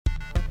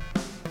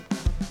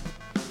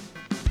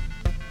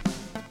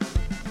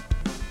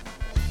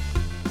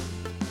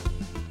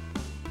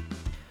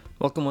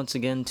Welcome once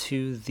again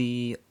to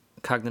the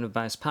Cognitive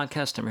Bias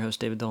Podcast. I'm your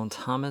host, David Dillon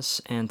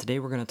Thomas, and today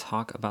we're going to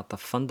talk about the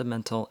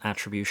fundamental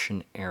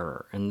attribution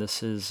error. And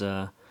this is,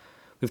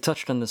 we've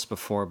touched on this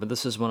before, but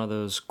this is one of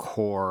those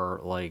core,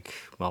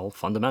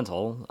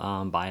 fundamental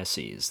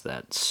biases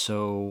that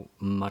so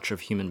much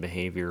of human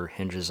behavior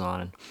hinges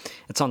on.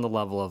 It's on the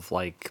level of,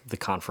 the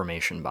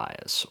confirmation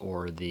bias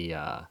or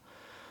the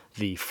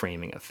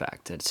framing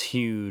effect. It's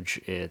huge,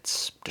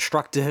 it's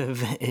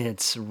destructive,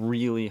 it's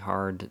really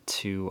hard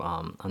to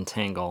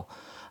untangle.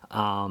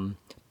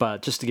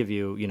 But just to give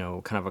you,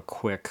 kind of a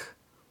quick,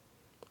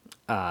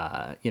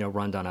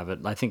 rundown of it,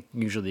 I think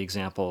usually the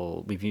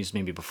example we've used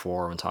maybe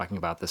before when talking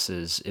about this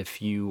is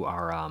if you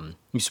are,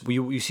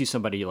 you see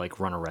somebody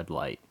run a red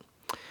light,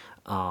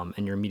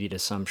 and your immediate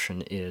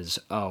assumption is,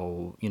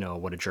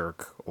 what a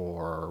jerk,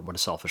 or what a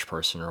selfish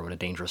person, or what a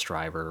dangerous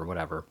driver, or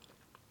whatever.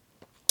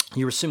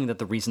 You're assuming that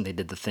the reason they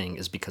did the thing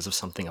is because of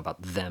something about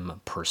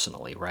them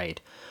personally, right?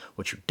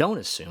 What you don't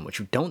assume, what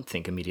you don't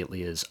think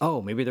immediately is,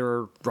 maybe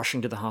they're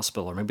rushing to the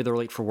hospital, or maybe they're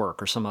late for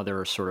work, or some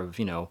other sort of,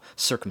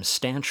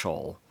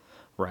 circumstantial,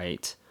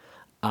 right,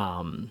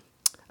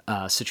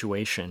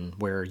 situation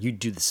where you'd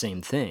do the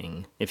same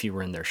thing if you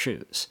were in their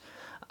shoes.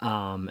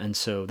 And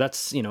so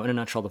that's, in a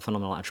nutshell, the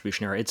fundamental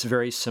attribution error. It's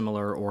very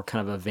similar or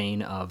kind of a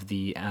vein of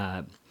the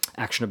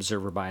action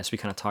observer bias we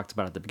kind of talked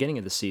about at the beginning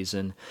of the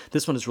season.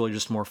 This one is really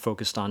just more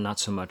focused on not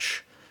so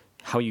much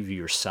how you view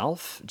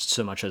yourself,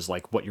 so much as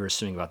what you're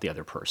assuming about the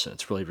other person.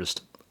 It's really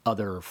just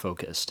other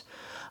focused.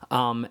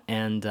 And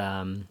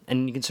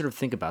you can sort of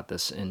think about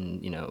this in,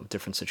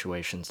 different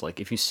situations. Like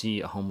if you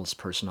see a homeless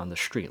person on the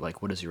street,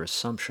 what is your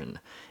assumption?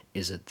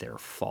 Is it their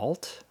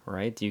fault,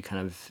 right? Do you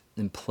kind of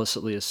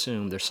implicitly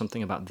assume there's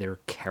something about their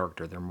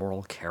character, their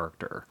moral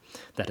character,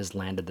 that has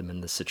landed them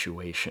in this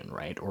situation,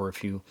 right? Or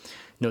if you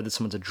know that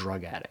someone's a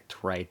drug addict,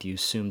 right? Do you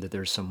assume that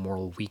there's some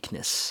moral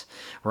weakness,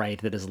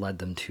 right, that has led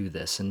them to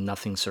this, and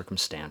nothing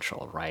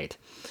circumstantial, right?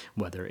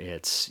 Whether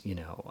it's,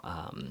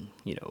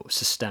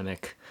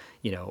 systemic,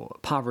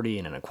 poverty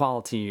and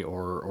inequality,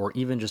 or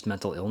even just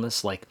mental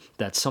illness,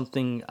 that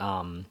something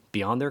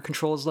beyond their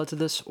control has led to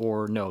this,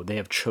 or no, they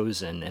have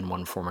chosen in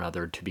one form or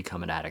another to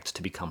become an addict,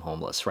 to become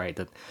homeless, right?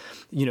 That,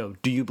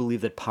 do you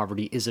believe that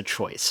poverty is a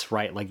choice,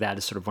 right? That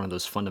is sort of one of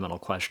those fundamental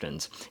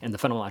questions. And the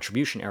fundamental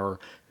attribution error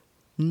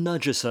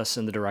nudges us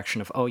in the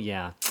direction of,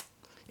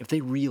 if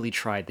they really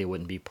tried, they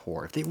wouldn't be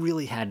poor. If they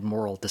really had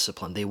moral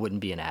discipline, they wouldn't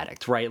be an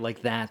addict, right?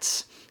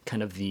 That's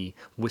kind of the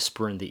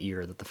whisper in the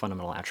ear that the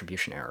fundamental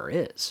attribution error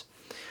is.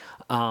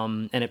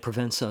 And it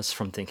prevents us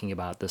from thinking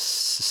about the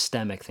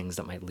systemic things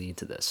that might lead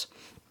to this.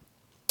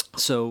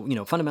 So,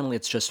 fundamentally,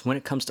 it's just when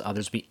it comes to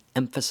others, we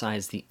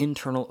emphasize the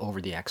internal over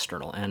the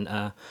external.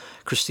 And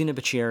Christina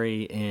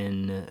Bicchieri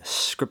in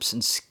Scripts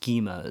and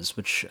Schemas,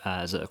 which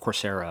is a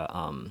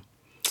Coursera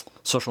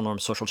Social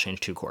Norms, Social Change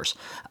 2 course,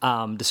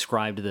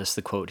 described this.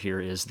 The quote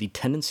here is, "The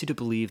tendency to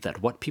believe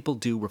that what people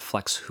do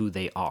reflects who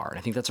they are." And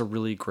I think that's a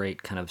really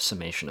great kind of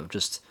summation of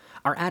just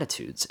our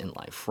attitudes in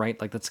life, right?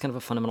 That's kind of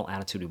a fundamental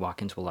attitude we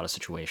walk into a lot of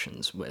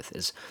situations with,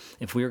 is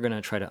if we are going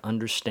to try to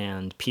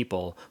understand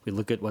people, we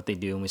look at what they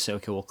do and we say,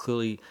 okay, well,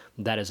 clearly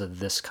that is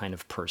this kind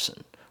of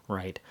person,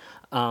 right?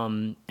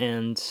 And,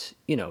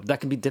 that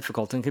can be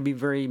difficult and can be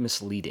very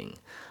misleading.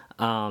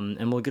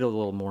 And we'll get a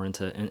little more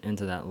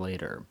into that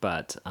later.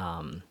 But,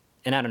 and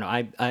I don't know,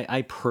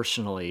 I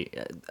personally,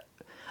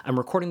 I'm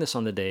recording this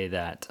on the day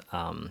that,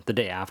 the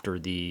day after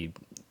the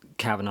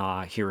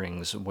Kavanaugh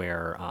hearings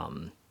where,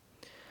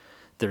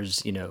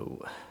 there's,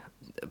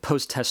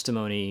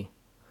 post-testimony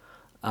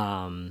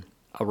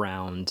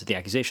around the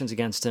accusations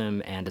against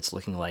him, and it's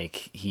looking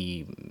like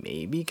he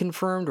may be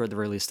confirmed, or at the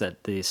very least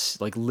that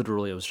this,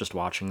 literally I was just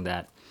watching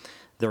that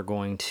they're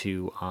going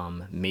to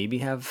maybe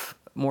have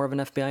more of an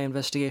FBI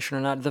investigation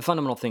or not. The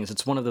fundamental thing is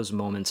it's one of those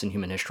moments in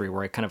human history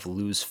where I kind of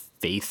lose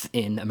faith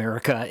in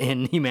America,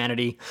 in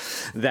humanity,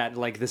 that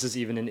this is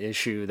even an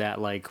issue,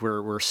 that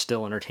we're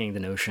still entertaining the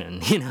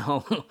notion,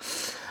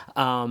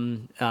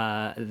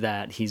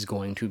 that he's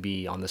going to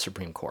be on the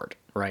Supreme Court,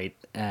 right?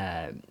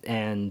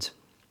 And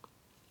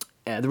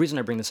the reason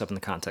I bring this up in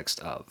the context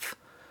of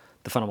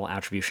the fundamental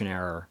attribution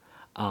error,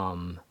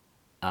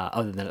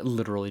 other than it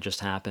literally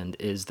just happened,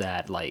 is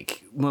that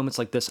moments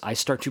like this, I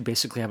start to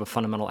basically have a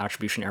fundamental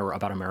attribution error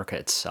about America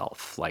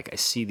itself. I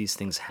see these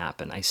things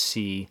happen. I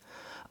see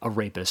a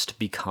rapist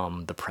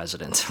become the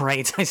president,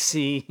 right? I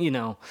see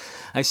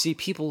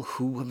people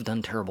who have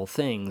done terrible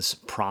things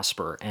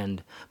prosper.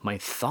 And my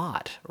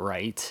thought,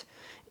 right,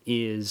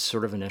 is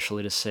sort of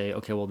initially to say,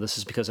 okay, well, this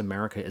is because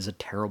America is a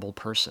terrible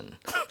person,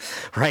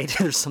 right?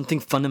 There's something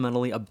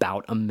fundamentally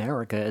about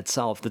America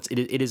itself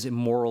it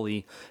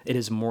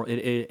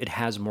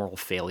has moral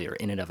failure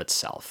in and of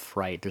itself,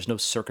 right? There's no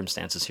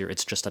circumstances here.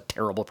 It's just a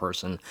terrible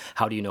person.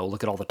 How do you know?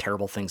 Look at all the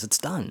terrible things it's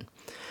done.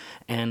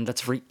 And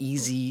that's a very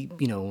easy,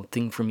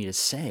 thing for me to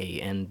say.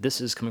 And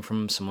this is coming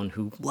from someone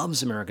who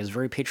loves America, is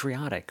very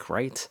patriotic,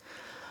 right?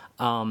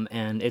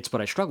 And it's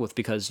what I struggle with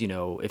because,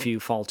 if you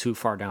fall too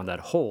far down that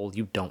hole,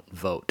 you don't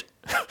vote,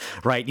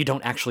 right? You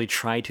don't actually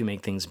try to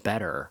make things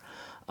better.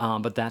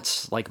 But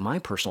that's like my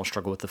personal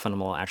struggle with the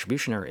fundamental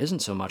attribution error isn't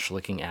so much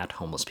looking at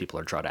homeless people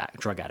or drug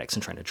addicts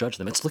and trying to judge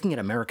them. It's looking at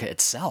America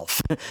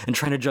itself and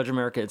trying to judge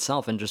America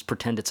itself and just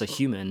pretend it's a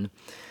human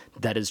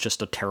that is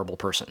just a terrible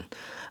person.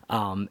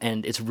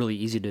 And it's really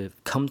easy to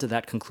come to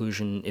that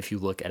conclusion if you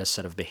look at a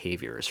set of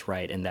behaviors,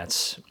 right? And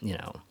that's,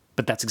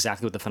 but that's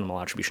exactly what the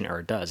fundamental attribution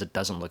error does. It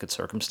doesn't look at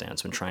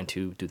circumstance when trying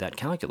to do that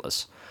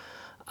calculus.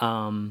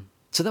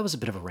 So that was a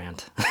bit of a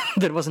rant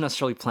that wasn't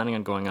necessarily planning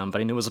on going on, but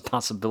I knew it was a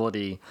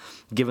possibility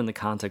given the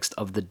context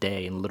of the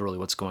day and literally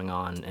what's going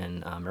on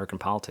in American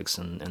politics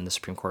and the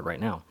Supreme Court right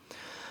now.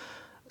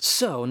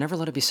 So never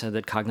let it be said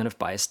that cognitive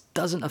bias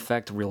doesn't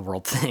affect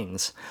real-world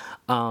things.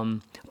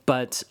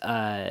 But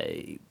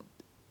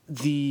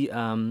the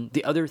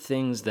other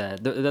things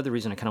that the other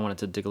reason I kind of wanted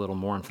to dig a little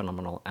more on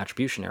fundamental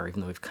attribution error, even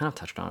though we've kind of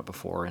touched on it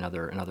before in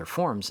other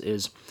forms,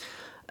 is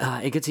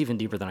it gets even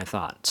deeper than I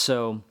thought.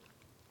 So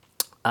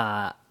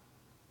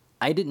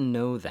I didn't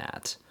know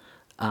that.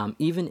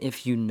 Even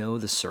if you know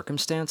the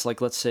circumstance,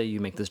 like let's say you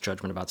make this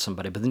judgment about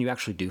somebody, but then you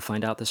actually do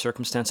find out the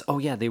circumstance, oh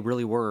yeah, they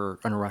really were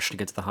in a rush to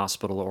get to the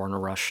hospital or in a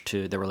rush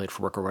they were late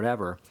for work or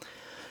whatever,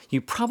 you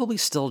probably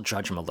still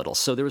judge them a little.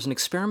 So there was an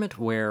experiment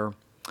where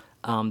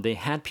they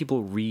had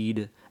people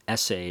read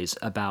essays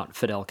about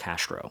Fidel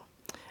Castro.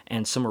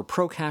 And some were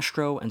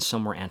pro-Castro and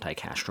some were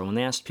anti-Castro. And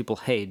they asked people,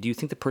 hey, do you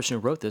think the person who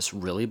wrote this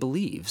really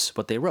believes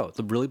what they wrote?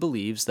 Really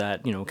believes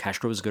that,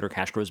 Castro is good or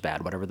Castro is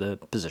bad, whatever the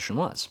position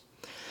was.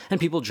 And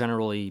people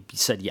generally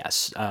said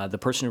yes. The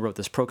person who wrote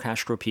this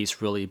pro-Castro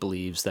piece really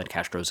believes that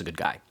Castro is a good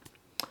guy.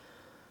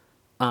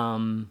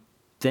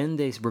 Then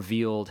they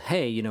revealed,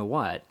 hey, you know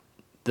what?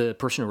 The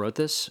person who wrote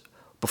this,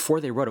 before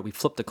they wrote it, we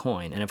flipped a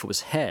coin. And if it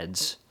was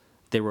heads,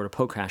 they wrote a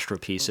pro-Castro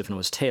piece. If it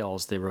was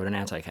tails, they wrote an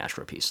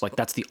anti-Castro piece. Like,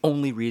 that's the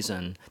only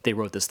reason they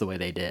wrote this the way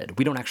they did.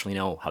 We don't actually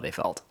know how they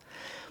felt.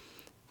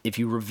 If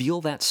you reveal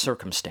that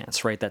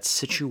circumstance, right, that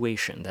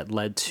situation that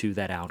led to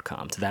that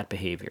outcome, to that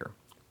behavior,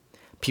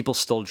 people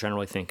still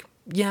generally think,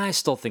 yeah, I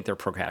still think they're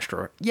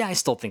pro-Castro. Yeah, I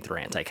still think they're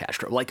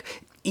anti-Castro.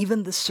 Like,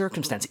 even the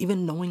circumstance,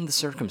 even knowing the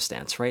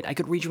circumstance, right? I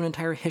could read you an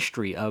entire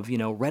history of,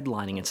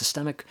 redlining and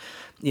systemic,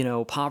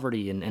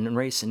 poverty and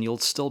race, and you'll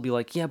still be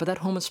like, yeah, but that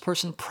homeless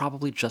person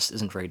probably just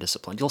isn't very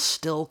disciplined. You'll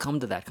still come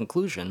to that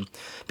conclusion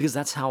because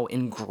that's how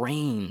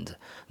ingrained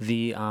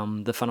the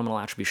fundamental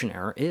attribution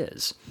error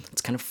is.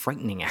 It's kind of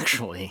frightening,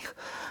 actually.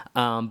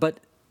 But,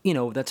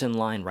 that's in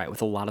line, right,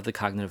 with a lot of the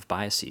cognitive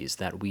biases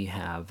that we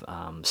have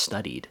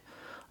studied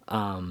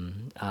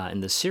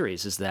in this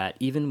series, is that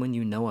even when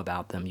you know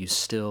about them, you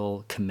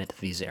still commit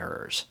these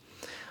errors.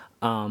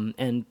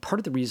 And part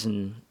of the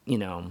reason,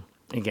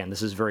 again,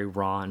 this is very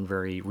raw and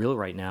very real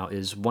right now,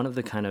 is one of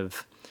the kind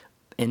of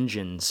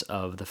engines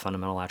of the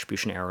fundamental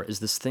attribution error is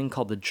this thing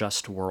called the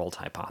just world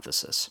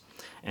hypothesis.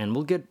 And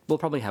we'll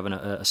probably have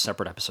a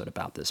separate episode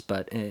about this,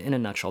 but in a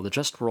nutshell, the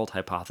just world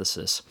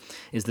hypothesis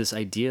is this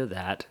idea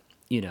that,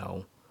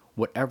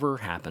 whatever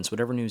happens,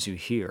 whatever news you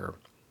hear,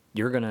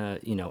 you're going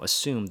to,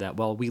 assume that,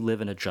 well, we live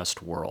in a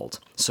just world.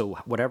 So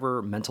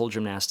whatever mental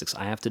gymnastics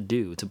I have to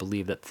do to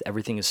believe that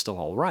everything is still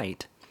all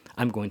right,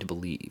 I'm going to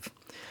believe.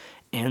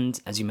 And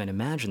as you might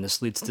imagine,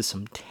 this leads to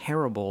some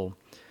terrible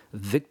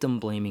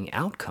victim-blaming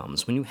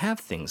outcomes when you have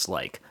things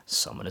like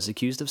someone is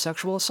accused of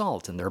sexual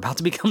assault and they're about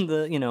to become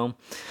the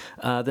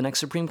next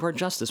Supreme Court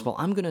justice. Well,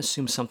 I'm going to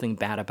assume something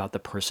bad about the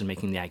person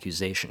making the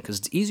accusation because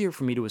it's easier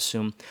for me to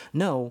assume,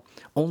 no,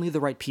 only the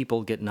right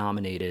people get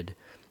nominated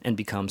and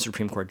become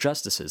Supreme Court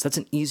justices. That's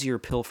an easier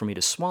pill for me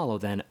to swallow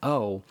than,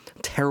 oh,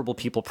 terrible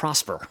people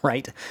prosper,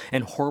 right?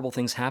 And horrible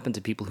things happen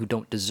to people who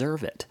don't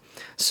deserve it.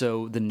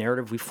 So the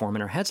narrative we form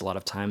in our heads a lot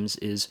of times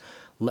is,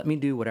 let me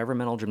do whatever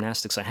mental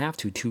gymnastics I have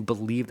to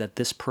believe that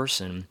this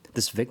person,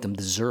 this victim,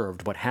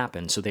 deserved what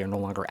happened, so they are no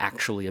longer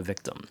actually a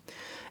victim.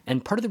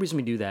 And part of the reason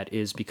we do that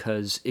is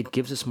because it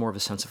gives us more of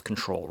a sense of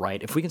control,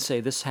 right? If we can say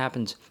this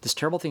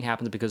terrible thing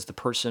happened because the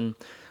person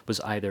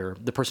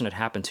it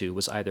happened to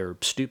was either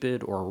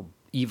stupid or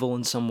evil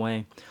in some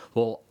way,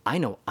 well, I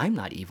know I'm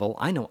not evil,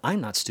 I know I'm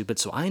not stupid,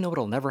 so I know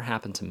it'll never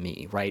happen to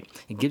me, right?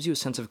 It gives you a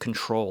sense of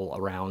control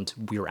around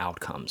your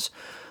outcomes.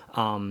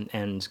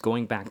 And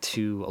going back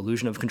to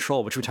illusion of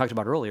control, which we talked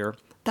about earlier,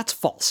 that's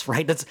false,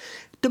 right? That's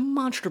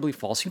demonstrably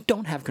false. You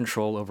don't have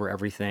control over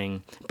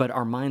everything, but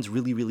our minds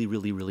really, really,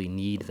 really, really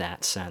need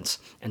that sense.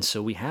 And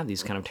so we have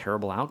these kind of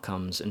terrible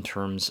outcomes in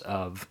terms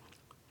of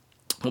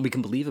what we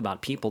can believe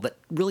about people that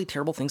really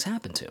terrible things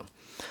happen to.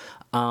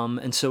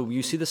 And so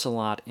you see this a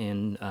lot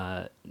in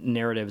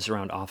narratives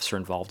around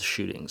officer-involved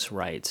shootings,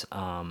 right?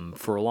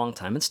 For a long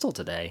time, and still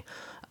today,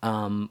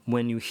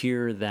 when you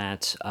hear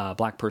that a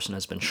black person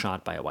has been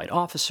shot by a white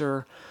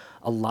officer,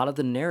 a lot of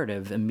the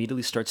narrative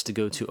immediately starts to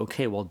go to,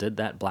 okay, well, did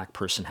that black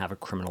person have a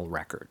criminal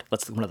record?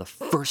 That's one of the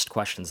first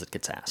questions that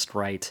gets asked,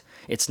 right?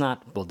 It's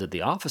not, well, did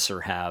the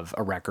officer have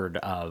a record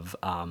of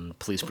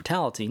police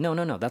brutality?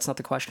 No, that's not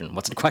the question.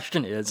 What's the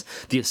question is,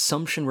 the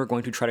assumption we're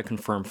going to try to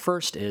confirm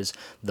first is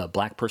the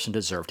black person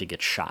deserved to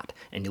get shot.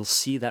 And you'll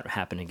see that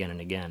happen again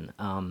and again.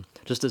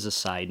 Just as a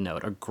side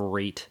note, a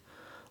great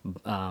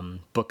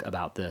book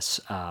about this,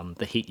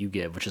 The Hate U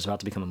Give, which is about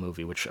to become a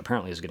movie, which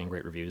apparently is getting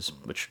great reviews,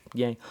 which,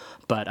 yay.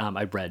 But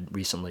I read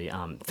recently,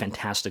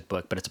 fantastic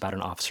book, but it's about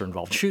an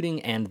officer-involved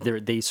shooting, and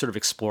they sort of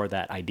explore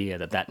that idea,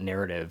 that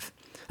narrative.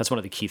 That's one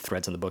of the key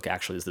threads in the book,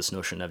 actually, is this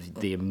notion of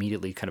they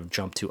immediately kind of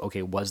jump to,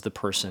 okay, was the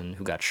person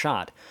who got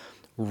shot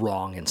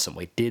wrong in some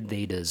way? Did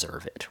they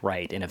deserve it,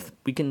 right? And if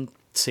we can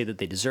say that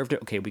they deserved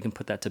it, okay, we can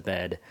put that to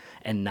bed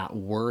and not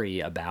worry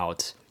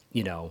about,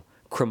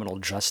 criminal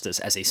justice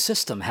as a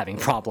system having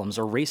problems,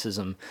 or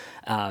racism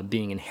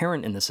being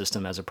inherent in the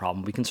system as a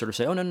problem. We can sort of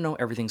say, oh, no,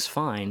 everything's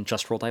fine.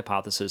 Just world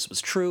hypothesis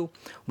was true.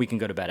 We can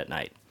go to bed at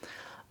night.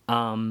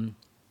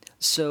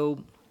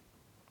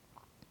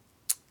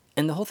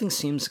 And the whole thing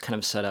seems kind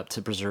of set up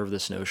to preserve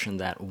this notion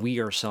that we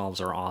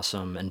ourselves are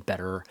awesome and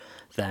better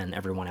than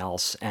everyone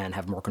else and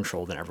have more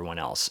control than everyone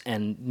else.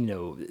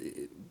 And,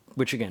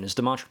 which again is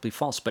demonstrably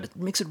false, but it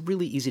makes it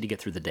really easy to get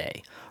through the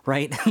day,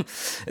 right?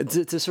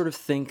 to sort of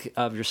think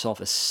of yourself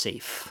as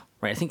safe,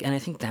 right? I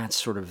think that's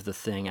sort of the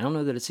thing. I don't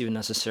know that it's even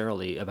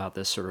necessarily about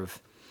this sort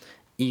of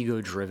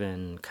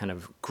ego-driven kind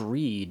of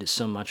greed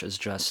so much as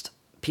just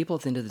people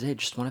at the end of the day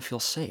just want to feel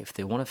safe.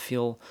 They want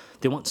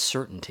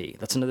certainty.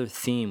 That's another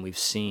theme we've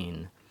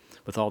seen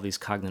with all these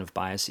cognitive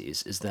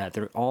biases, is that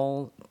they're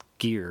all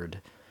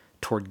geared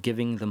toward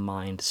giving the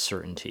mind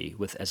certainty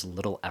with as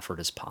little effort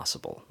as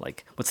possible.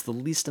 Like, what's the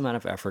least amount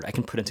of effort I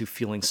can put into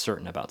feeling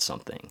certain about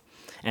something?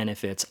 And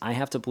if it's, I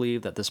have to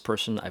believe that this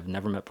person I've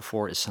never met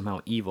before is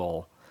somehow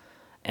evil,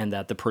 and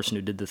that the person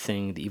who did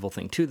the evil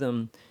thing to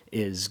them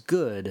is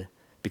good,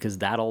 because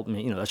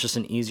that's just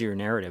an easier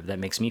narrative that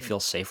makes me feel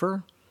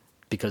safer,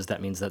 because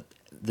that means that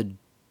the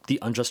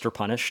unjust are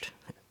punished,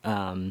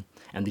 and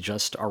the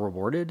just are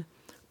rewarded.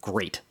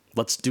 Great.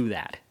 Let's do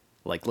that.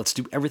 Let's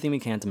do everything we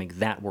can to make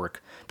that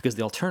work, because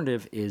the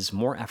alternative is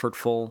more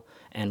effortful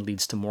and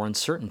leads to more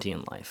uncertainty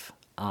in life.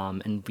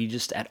 And we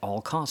just, at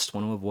all costs,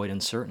 want to avoid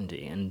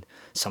uncertainty. And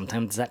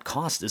sometimes that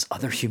cost is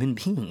other human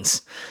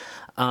beings.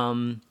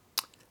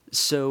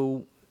 That's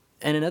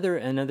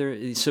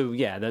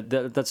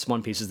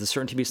one piece, is the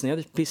certainty piece. And the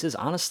other piece is,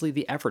 honestly,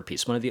 the effort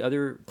piece. One of the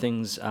other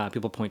things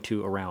people point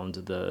to around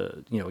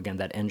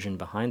that engine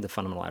behind the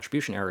fundamental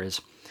attribution error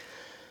is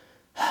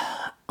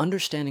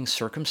understanding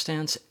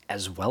circumstance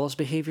as well as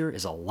behavior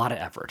is a lot of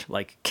effort.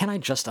 Like, can I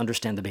just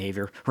understand the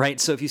behavior, right?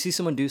 So if you see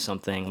someone do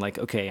something, like,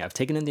 okay, I've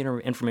taken in the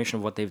information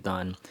of what they've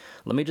done,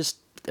 let me just,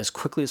 as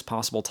quickly as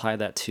possible, tie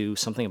that to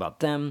something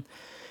about them.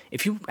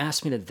 If you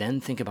ask me to then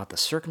think about the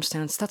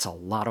circumstance, that's a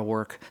lot of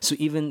work. So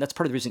that's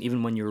part of the reason,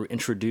 even when you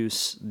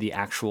introduce the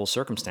actual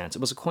circumstance,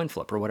 it was a coin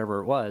flip or whatever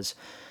it was,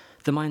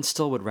 the mind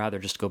still would rather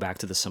just go back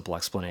to the simple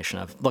explanation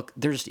of, look,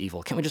 they're just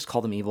evil. Can't we just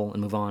call them evil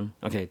and move on?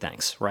 Okay,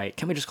 thanks, right?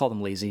 Can't we just call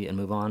them lazy and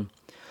move on?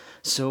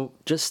 So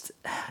just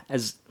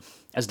as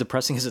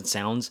depressing as it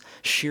sounds,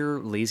 sheer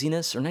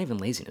laziness, or not even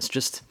laziness,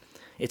 just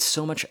it's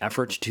so much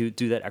effort to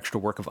do that extra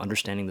work of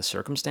understanding the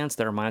circumstance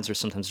that our minds are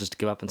sometimes just to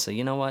give up and say,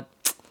 you know what?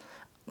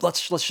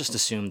 Let's just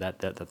assume that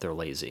they're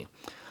lazy.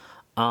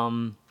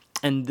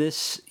 And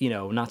this,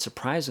 not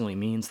surprisingly,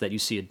 means that you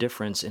see a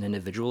difference in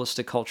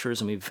individualistic cultures.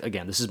 And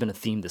this has been a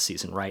theme this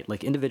season, right?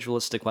 Like,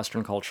 individualistic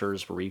Western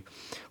cultures, where we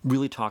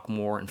really talk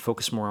more and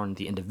focus more on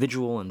the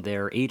individual and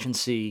their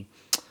agency,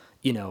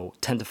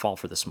 tend to fall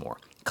for this more.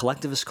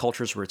 Collectivist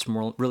cultures, where it's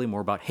really more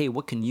about, hey,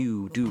 what can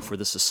you do for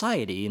the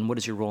society, and what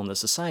is your role in the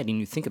society? And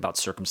you think about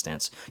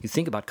circumstance, you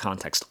think about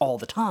context all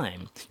the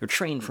time. You're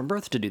trained from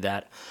birth to do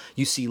that.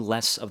 You see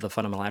less of the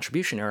fundamental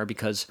attribution error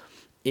because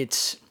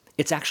it's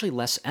actually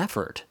less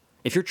effort.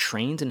 If you're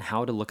trained in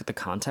how to look at the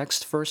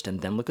context first and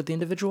then look at the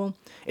individual,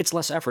 it's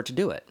less effort to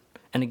do it.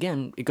 And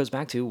again, it goes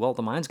back to, well,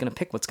 the mind's going to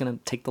pick what's going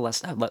to take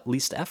the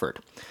least effort.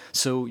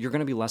 So you're going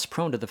to be less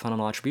prone to the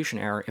fundamental attribution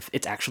error if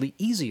it's actually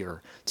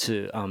easier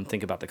to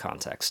think about the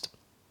context.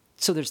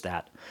 So there's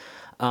that.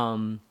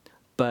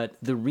 But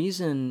the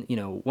reason,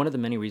 one of the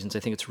many reasons I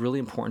think it's really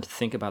important to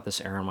think about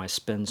this error, and why I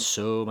spend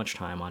so much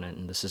time on it,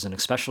 and this is an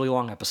especially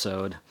long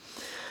episode,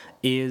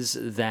 is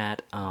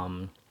that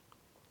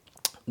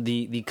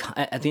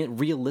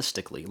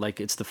realistically,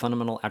 like, it's the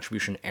fundamental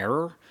attribution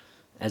error,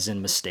 as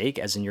in mistake,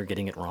 as in you're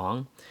getting it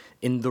wrong.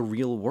 In the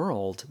real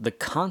world, the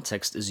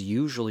context is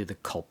usually the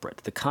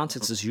culprit. The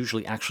context is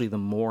usually actually the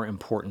more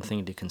important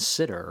thing to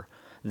consider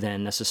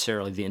than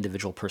necessarily the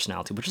individual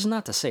personality, which is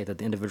not to say that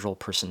the individual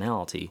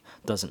personality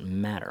doesn't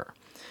matter.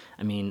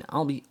 I mean,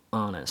 I'll be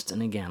honest,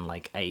 and again,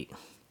 like, I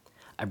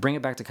bring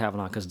it back to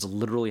Kavanaugh because it's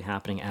literally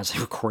happening as I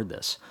record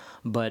this,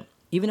 but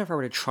even if I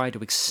were to try to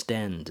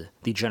extend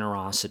the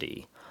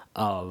generosity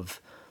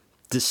of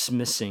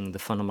dismissing the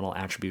fundamental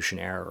attribution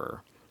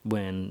error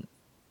when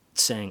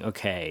saying,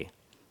 okay,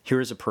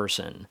 here is a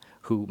person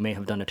who may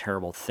have done a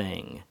terrible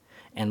thing,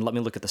 and let me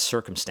look at the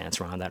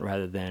circumstance around that,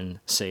 rather than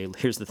say,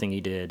 here's the thing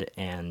he did,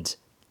 and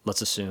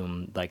let's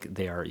assume like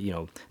they are,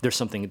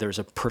 there's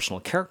a personal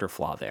character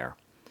flaw there.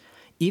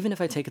 Even if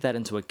I take that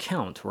into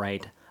account,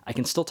 right, I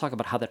can still talk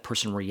about how that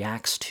person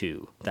reacts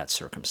to that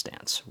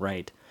circumstance,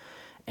 right?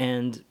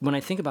 And when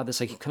I think about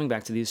this, I keep coming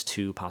back to these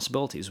two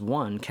possibilities.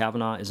 One,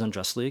 Kavanaugh is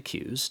unjustly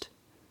accused,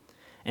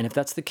 And if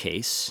that's the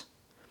case,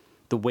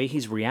 the way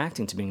he's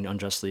reacting to being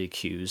unjustly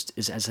accused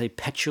is as a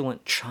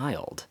petulant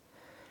child.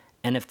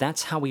 And if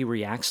that's how he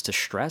reacts to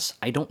stress,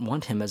 I don't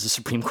want him as a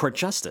Supreme Court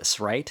justice,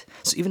 right?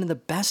 So even in the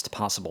best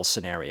possible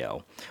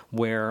scenario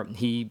where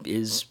he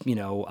is,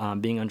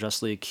 being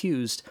unjustly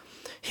accused,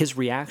 his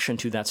reaction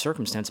to that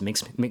circumstance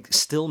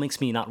still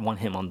makes me not want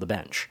him on the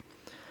bench.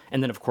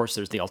 And then, of course,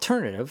 there's the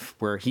alternative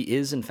where he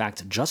is, in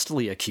fact,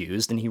 justly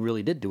accused and he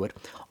really did do it.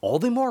 All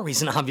the more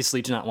reason,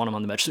 obviously, to not want him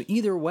on the bench. So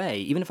either way,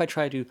 even if I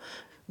try to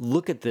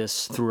look at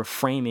this through a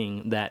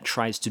framing that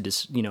tries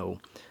to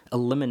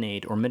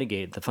eliminate or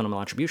mitigate the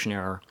fundamental attribution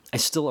error, I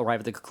still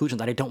arrive at the conclusion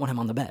that I don't want him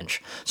on the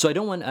bench. So I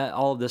don't want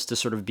all of this to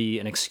sort of be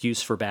an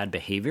excuse for bad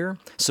behavior,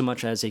 so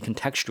much as a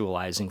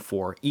contextualizing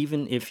for,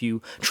 even if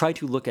you try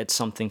to look at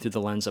something through the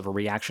lens of a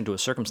reaction to a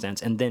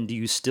circumstance, and then do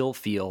you still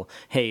feel,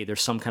 hey,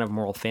 there's some kind of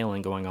moral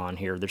failing going on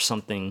here, there's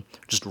something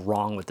just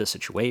wrong with this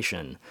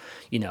situation.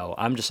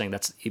 I'm just saying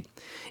that's,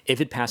 if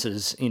it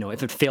passes,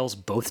 if it fails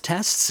both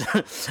tests,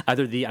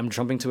 either I'm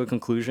jumping to a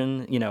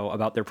conclusion,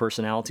 about their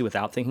personality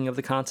without thinking of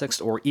the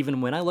context, or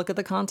even when I look at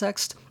the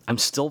context, I'm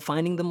still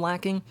finding them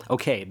lacking,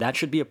 okay, that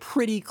should be a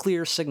pretty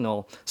clear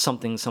signal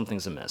something's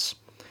amiss.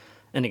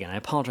 And again, I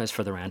apologize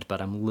for the rant,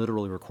 but I'm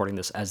literally recording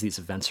this as these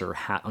events are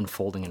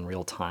unfolding in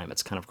real time.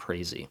 It's kind of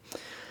crazy.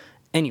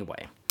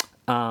 Anyway,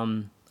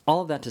 all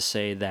of that to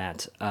say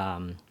that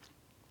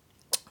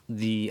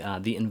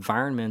the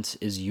environment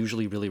is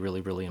usually really,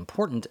 really, really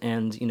important.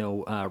 And,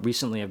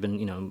 recently I've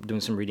been,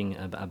 doing some reading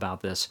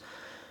about this.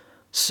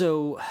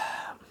 So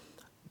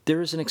there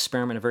is an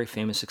experiment, a very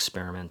famous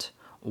experiment,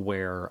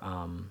 where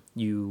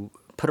you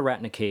put a rat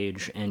in a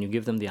cage and you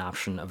give them the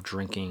option of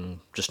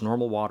drinking just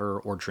normal water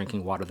or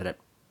drinking water that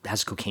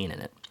has cocaine in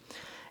it.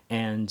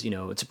 And,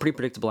 it's a pretty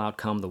predictable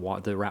outcome.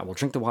 The rat will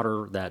drink the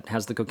water that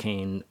has the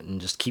cocaine and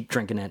just keep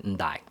drinking it and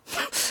die,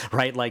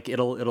 right? Like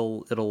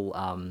it'll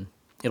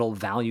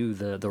value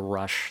the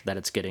rush that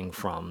it's getting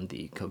from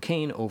the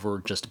cocaine over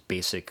just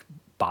basic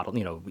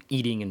bottle,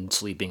 eating and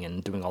sleeping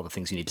and doing all the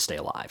things you need to stay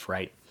alive,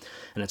 right?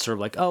 And it's sort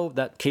of like, oh,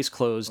 that case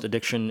closed.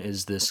 Addiction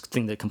is this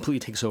thing that completely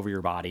takes over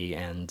your body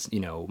and,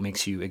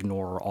 makes you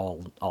ignore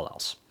all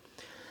else.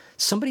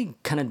 Somebody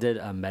kind of did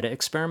a meta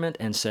experiment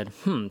and said,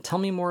 tell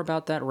me more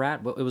about that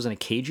rat. Well, it was in a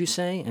cage, you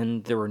say,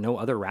 and there were no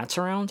other rats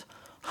around?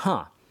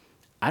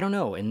 I don't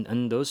know.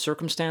 In those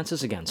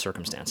circumstances,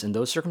 in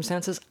those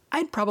circumstances,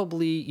 I'd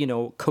probably,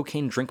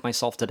 cocaine drink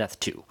myself to death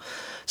too.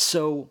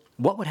 So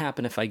what would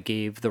happen if I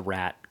gave the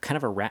rat kind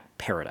of a rat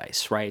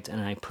paradise, right?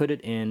 And I put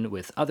it in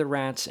with other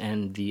rats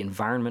and the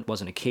environment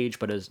wasn't a cage,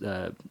 but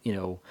a,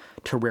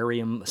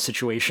 terrarium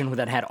situation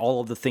that had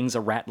all of the things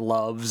a rat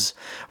loves,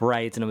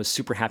 right? And it was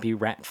super happy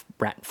rat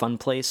fun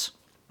place.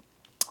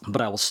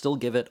 But I will still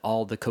give it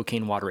all the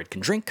cocaine water it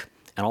can drink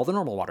and all the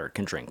normal water it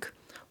can drink.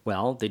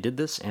 Well, they did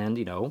this and,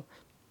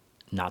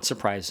 not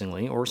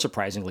surprisingly, or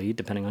surprisingly,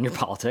 depending on your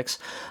politics,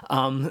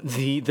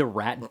 the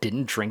rat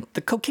didn't drink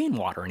the cocaine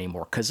water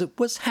anymore because it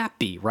was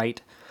happy,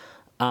 right?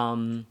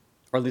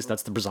 Or at least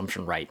that's the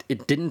presumption, right?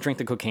 It didn't drink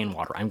the cocaine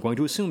water, I'm going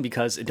to assume,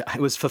 because it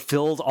was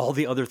fulfilled all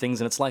the other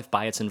things in its life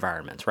by its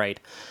environment, right?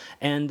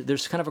 And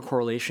there's kind of a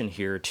correlation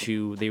here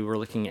to, they were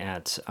looking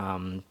at,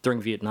 during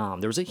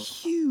Vietnam, there was a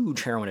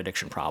huge heroin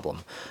addiction problem.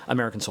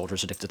 American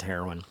soldiers addicted to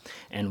heroin.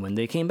 And when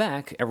they came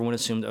back, everyone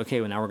assumed,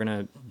 okay, well, now we're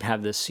going to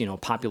have this,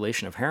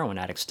 population of heroin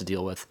addicts to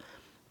deal with.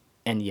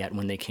 And yet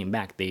when they came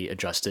back, they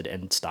adjusted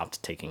and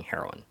stopped taking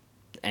heroin.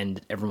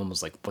 And everyone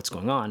was like, what's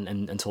going on?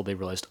 And until they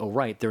realized, oh,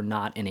 right, they're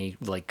not in a,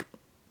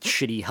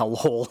 shitty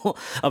hellhole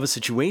of a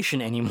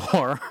situation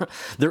anymore.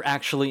 They're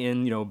actually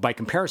in, by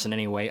comparison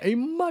anyway, a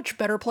much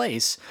better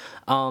place.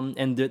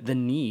 And the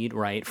need,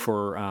 right,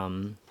 for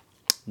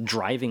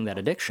driving that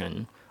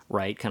addiction,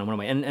 right, kind of went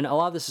away. And a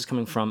lot of this is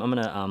coming from, I'm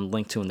going to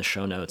link to in the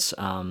show notes,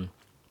 a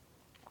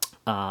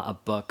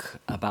book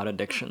about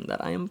addiction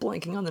that I am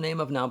blanking on the name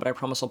of now, but I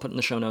promise I'll put it in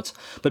the show notes.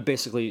 But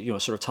basically,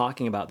 sort of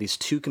talking about these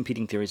two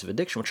competing theories of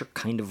addiction, which are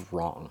kind of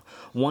wrong.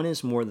 One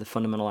is more the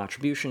fundamental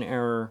attribution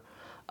error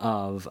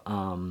of,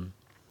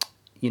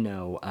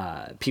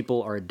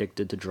 people are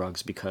addicted to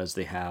drugs because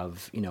they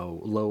have,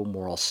 low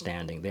moral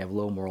standing. They have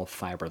low moral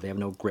fiber. They have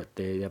no grit.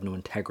 They have no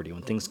integrity.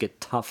 When things get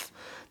tough,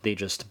 they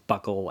just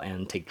buckle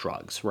and take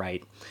drugs,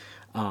 right?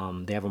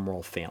 They have a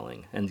moral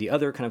failing. And the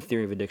other kind of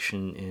theory of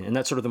addiction, and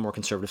that's sort of the more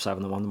conservative side,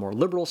 and on the more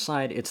liberal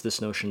side, it's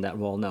this notion that,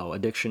 well, no,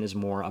 addiction is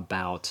more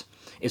about,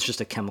 it's just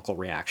a chemical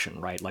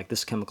reaction, right? Like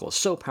this chemical is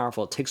so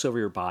powerful, it takes over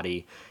your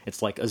body.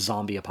 It's like a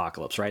zombie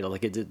apocalypse, right?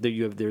 Like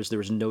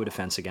there's no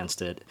defense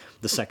against it.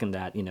 The second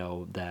that,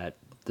 that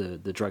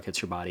the drug hits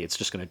your body, it's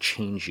just going to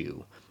change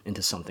you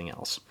into something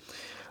else.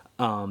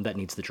 That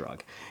needs the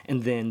drug.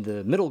 And then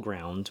the middle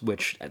ground,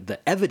 which the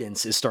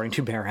evidence is starting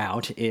to bear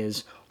out,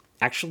 is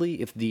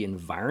actually if the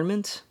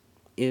environment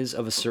is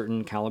of a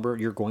certain caliber,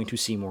 you're going to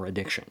see more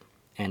addiction.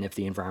 And if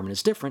the environment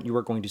is different, you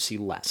are going to see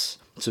less.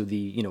 So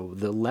the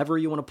lever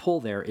you want to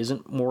pull there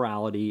isn't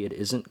morality, it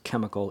isn't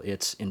chemical,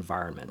 it's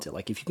environment.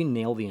 Like if you can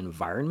nail the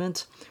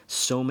environment,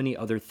 so many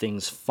other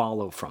things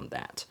follow from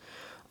that.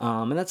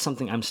 And that's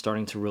something I'm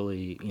starting to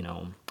really,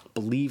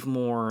 believe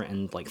more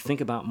and like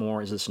think about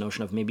more is this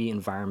notion of maybe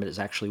environment is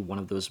actually one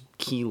of those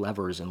key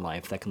levers in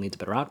life that can lead to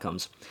better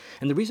outcomes.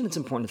 And the reason it's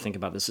important to think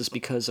about this is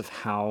because of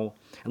how,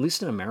 at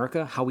least in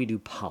America, how we do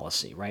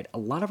policy, right? A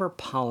lot of our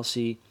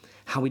policy,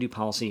 how we do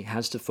policy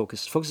has to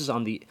focuses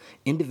on the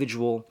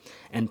individual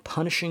and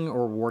punishing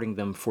or rewarding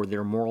them for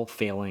their moral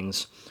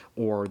failings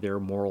or their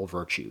moral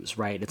virtues,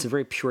 right? It's a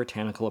very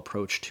puritanical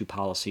approach to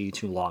policy,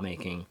 to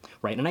lawmaking,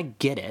 right? And I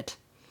get it.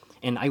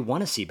 And I want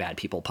to see bad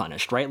people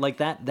punished, right? Like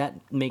that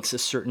makes a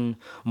certain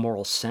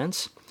moral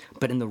sense.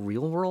 But in the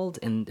real world,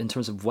 and in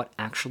terms of what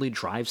actually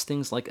drives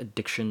things like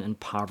addiction and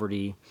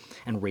poverty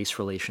and race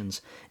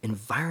relations,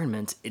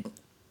 environment, it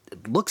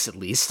looks, at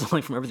least,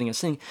 like from everything I'm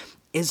saying,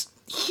 is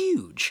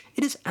huge.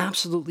 It is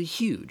absolutely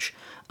huge.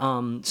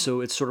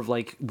 So it's sort of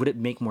like, would it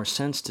make more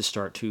sense to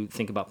start to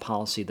think about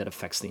policy that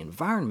affects the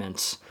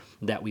environments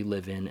that we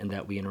live in and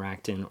that we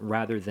interact in,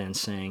 rather than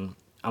saying,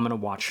 I'm going to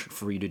watch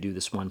for you to do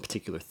this one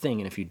particular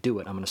thing, and if you do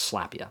it, I'm going to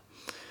slap you.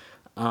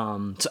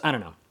 So I don't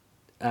know.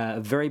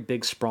 A very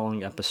big,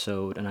 sprawling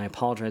episode, and I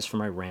apologize for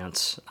my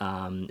rants.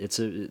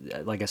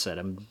 Like I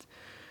said,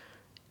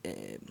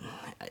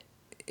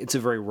 it's a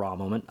very raw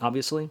moment,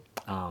 obviously.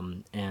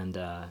 And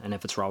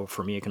if it's raw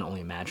for me, I can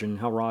only imagine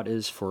how raw it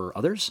is for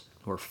others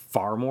who are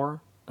far more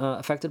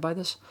affected by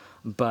this.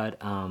 But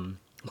I'll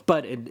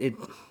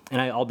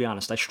be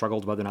honest, I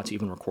struggled whether or not to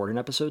even record an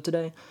episode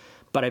today.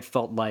 But I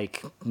felt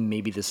like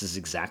maybe this is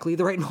exactly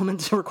the right moment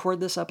to record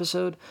this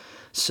episode.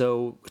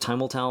 So time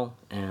will tell.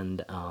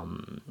 And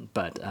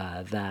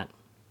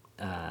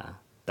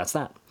that's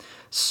that.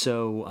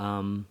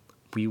 So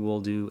we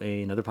will do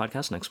another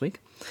podcast next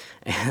week.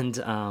 And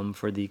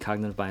for the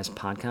Cognitive Bias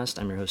podcast,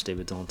 I'm your host,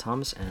 David Dylan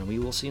Thomas, and we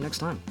will see you next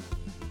time.